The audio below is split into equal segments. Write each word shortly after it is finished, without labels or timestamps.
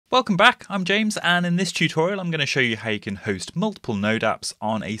Welcome back, I'm James, and in this tutorial I'm going to show you how you can host multiple Node apps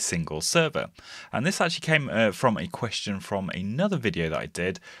on a single server. And this actually came from a question from another video that I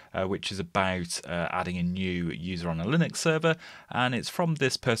did, which is about adding a new user on a Linux server, and it's from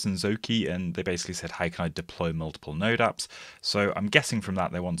this person Zoki, and they basically said, how can I deploy multiple Node apps? So I'm guessing from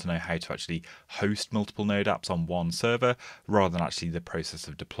that they want to know how to actually host multiple Node apps on one server, rather than actually the process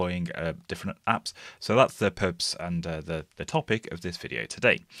of deploying different apps. So that's the purpose and the topic of this video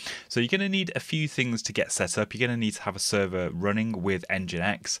today. So you're going to need a few things to get set up. You're going to need to have a server running with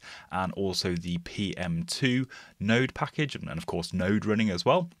nginx and also the pm2 node package, and of course node running as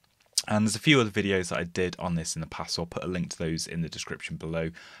well. And there's a few other videos that I did on this in the past, so I'll put a link to those in the description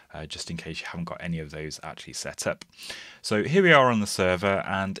below, just in case you haven't got any of those actually set up. So here we are on the server,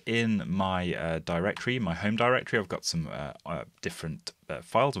 and in my directory, my home directory, I've got some different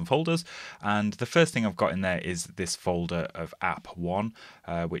files and folders, and the first thing I've got in there is this folder of app1,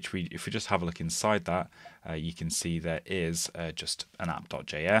 which if we just have a look inside that, you can see there is just an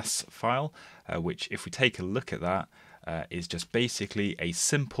app.js file, which if we take a look at that, is just basically a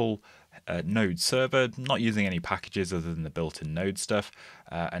simple Node server, not using any packages other than the built-in Node stuff,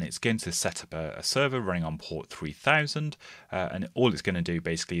 and it's going to set up a server running on port 3000, and all it's going to do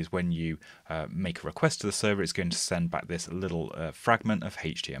basically is when you make a request to the server, it's going to send back this little fragment of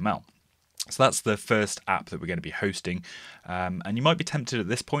HTML. So that's the first app that we're going to be hosting, and you might be tempted at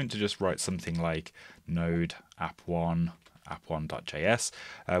this point to just write something like node app1 app1.js,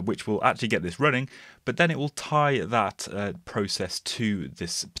 which will actually get this running, but then it will tie that process to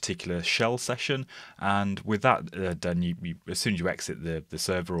this particular shell session, and with that done, as soon as you exit the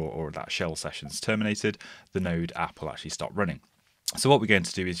server or that shell session is terminated, the Node app will actually stop running. So what we're going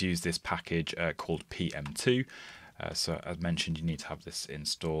to do is use this package called pm2. So as mentioned, you need to have this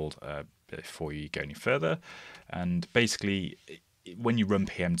installed before you go any further, and basically when you run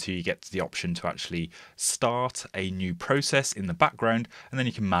pm2, you get the option to actually start a new process in the background, and then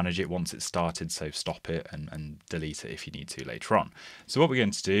you can manage it once it's started, so stop it and delete it if you need to later on. So what we're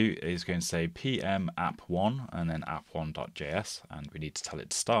going to do is going to say pm app1 and then app1.js, and we need to tell it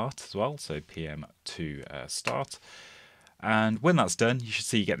to start as well, so pm2 start. And when that's done, you should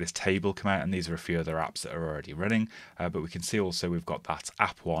see you get this table come out, and these are a few other apps that are already running, but we can see also we've got that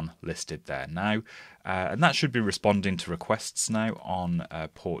app1 listed there now, and that should be responding to requests now on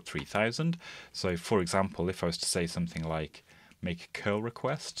port 3000. So for example, if I was to say something like make a curl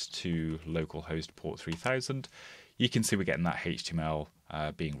request to localhost port 3000, you can see we're getting that HTML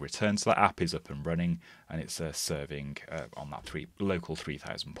being returned, so that app is up and running, and it's serving on that local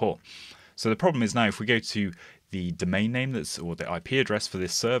 3000 port. So the problem is now if we go to the domain name or the IP address for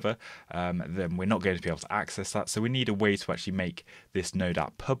this server, then we're not going to be able to access that. So we need a way to actually make this Node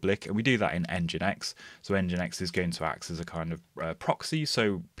app public, and we do that in nginx. So nginx is going to act as a kind of proxy,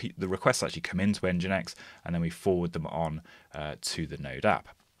 so the requests actually come into nginx, and then we forward them on to the Node app.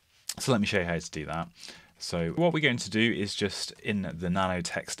 So let me show you how to do that. So what we're going to do is just in the nano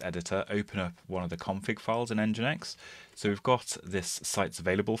text editor, open up one of the config files in nginx. So we've got this sites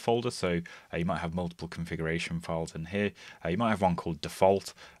available folder, so you might have multiple configuration files in here. You might have one called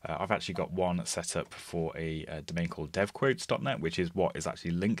default. I've actually got one set up for a domain called devquotes.net, which is what is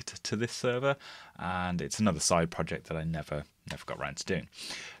actually linked to this server, and it's another side project that I never got around to doing.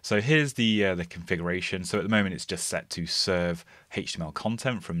 So here's the configuration. So at the moment it's just set to serve HTML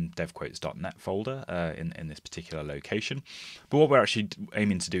content from devquotes.net folder in this particular location. But what we're actually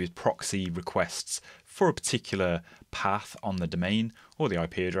aiming to do is proxy requests for a particular path on the domain or the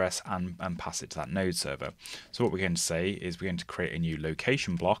IP address and pass it to that Node server. So what we're going to say is we're going to create a new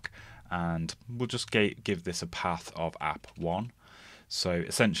location block, and we'll just give this a path of app1. So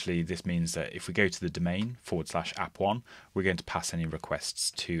essentially this means that if we go to the domain /app1, we're going to pass any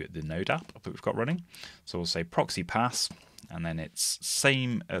requests to the Node app that we've got running. So we'll say proxy pass, and then it's the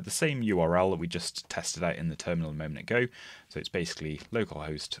same URL that we just tested out in the terminal a moment ago. So it's basically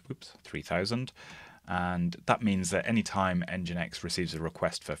localhost 3000. And that means that anytime nginx receives a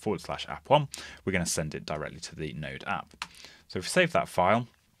request for /app1, we're going to send it directly to the Node app. So if we save that file,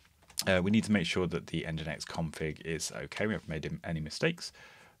 we need to make sure that the nginx config is okay. We haven't made any mistakes,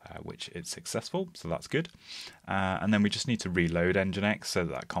 which is successful, so that's good. And then we just need to reload nginx so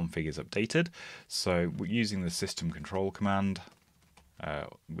that config is updated. So we're using the system control command.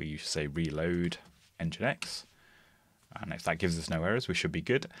 We say reload nginx. And if that gives us no errors, we should be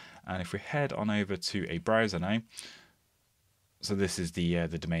good. And if we head on over to a browser now, so this is the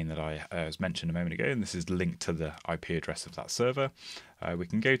domain that I was mentioned a moment ago, and this is linked to the IP address of that server. We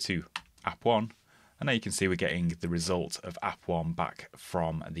can go to app1, And now you can see we're getting the result of app1 back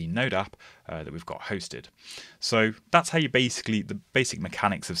from the Node app that we've got hosted. So that's how you basically, the basic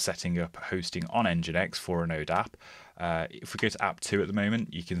mechanics of setting up hosting on nginx for a Node app. If we go to app2 at the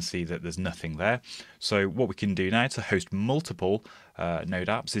moment, you can see that there's nothing there. So what we can do now to host multiple Node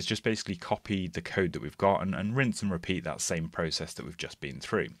apps is just basically copy the code that we've got and rinse and repeat that same process that we've just been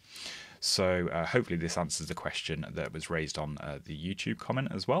through. So hopefully this answers the question that was raised on the YouTube comment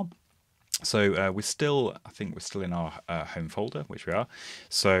as well. So I think we're still in our home folder, which we are.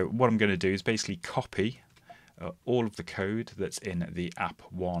 So what I'm going to do is basically copy all of the code that's in the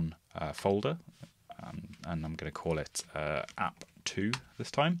app1 folder. And I'm going to call it app2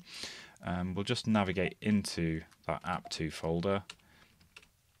 this time. We'll just navigate into that app2 folder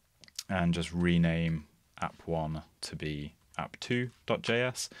and just rename app1 to be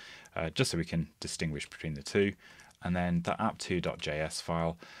app2.js, just so we can distinguish between the two. And then the app2.js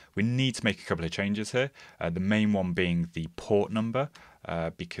file, we need to make a couple of changes here. The main one being the port number,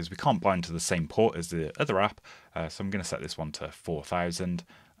 because we can't bind to the same port as the other app. So I'm going to set this one to 4000.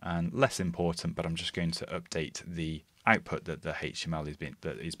 And less important, but I'm just going to update the output that the HTML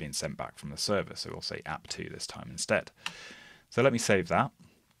is being sent back from the server. So we'll say app2 this time instead. So let me save that.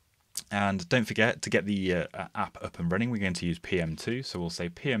 And don't forget to get the app up and running, we're going to use pm2. So we'll say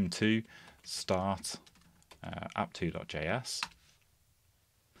pm2 start app2.js.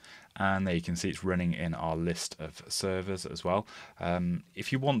 And there you can see it's running in our list of servers as well.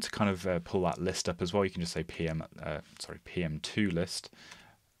 If you want to kind of pull that list up as well, you can just say pm2 list.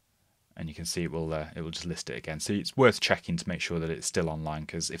 And you can see it will just list it again. So it's worth checking to make sure that it's still online,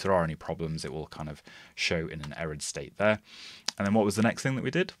 because if there are any problems, it will kind of show in an errored state there. And then what was the next thing that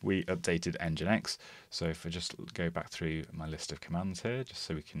we did? We updated nginx. So if I just go back through my list of commands here, just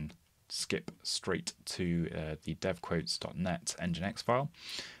so we can skip straight to the devquotes.net nginx file.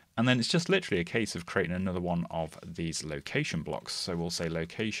 And then it's just literally a case of creating another one of these location blocks. So we'll say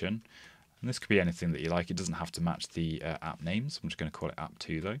location, and this could be anything that you like. It doesn't have to match the app names. I'm just going to call it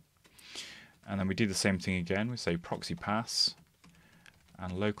app2 though. And then we do the same thing again. We say proxy pass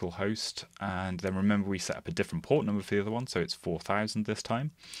and localhost. And then remember, we set up a different port number for the other one. So it's 4000 this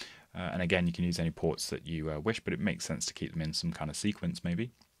time. And again, you can use any ports that you wish, but it makes sense to keep them in some kind of sequence maybe.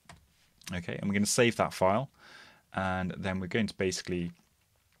 Okay, and we're going to save that file. And then we're going to basically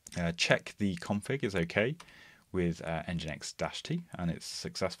check the config is okay with nginx-t, and it's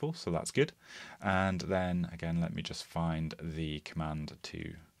successful. So that's good. And then again, let me just find the command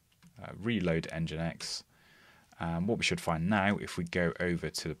to reload nginx. What we should find now, if we go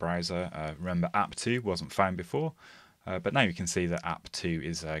over to the browser, remember app2 wasn't found before, but now you can see that app2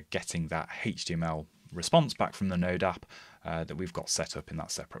 is getting that HTML response back from the Node app that we've got set up in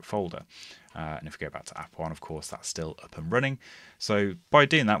that separate folder. And if we go back to app1, of course, that's still up and running. So by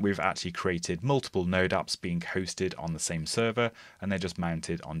doing that, we've actually created multiple Node apps being hosted on the same server, and they're just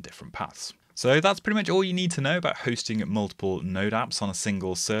mounted on different paths. So that's pretty much all you need to know about hosting multiple Node apps on a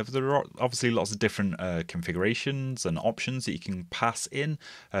single server. There are obviously lots of different configurations and options that you can pass in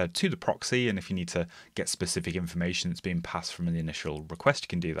to the proxy, and if you need to get specific information that's being passed from the initial request, you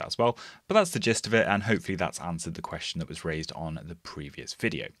can do that as well. But that's the gist of it, and hopefully that's answered the question that was raised on the previous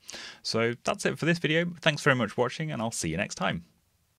video. So that's it for this video. Thanks very much for watching, and I'll see you next time.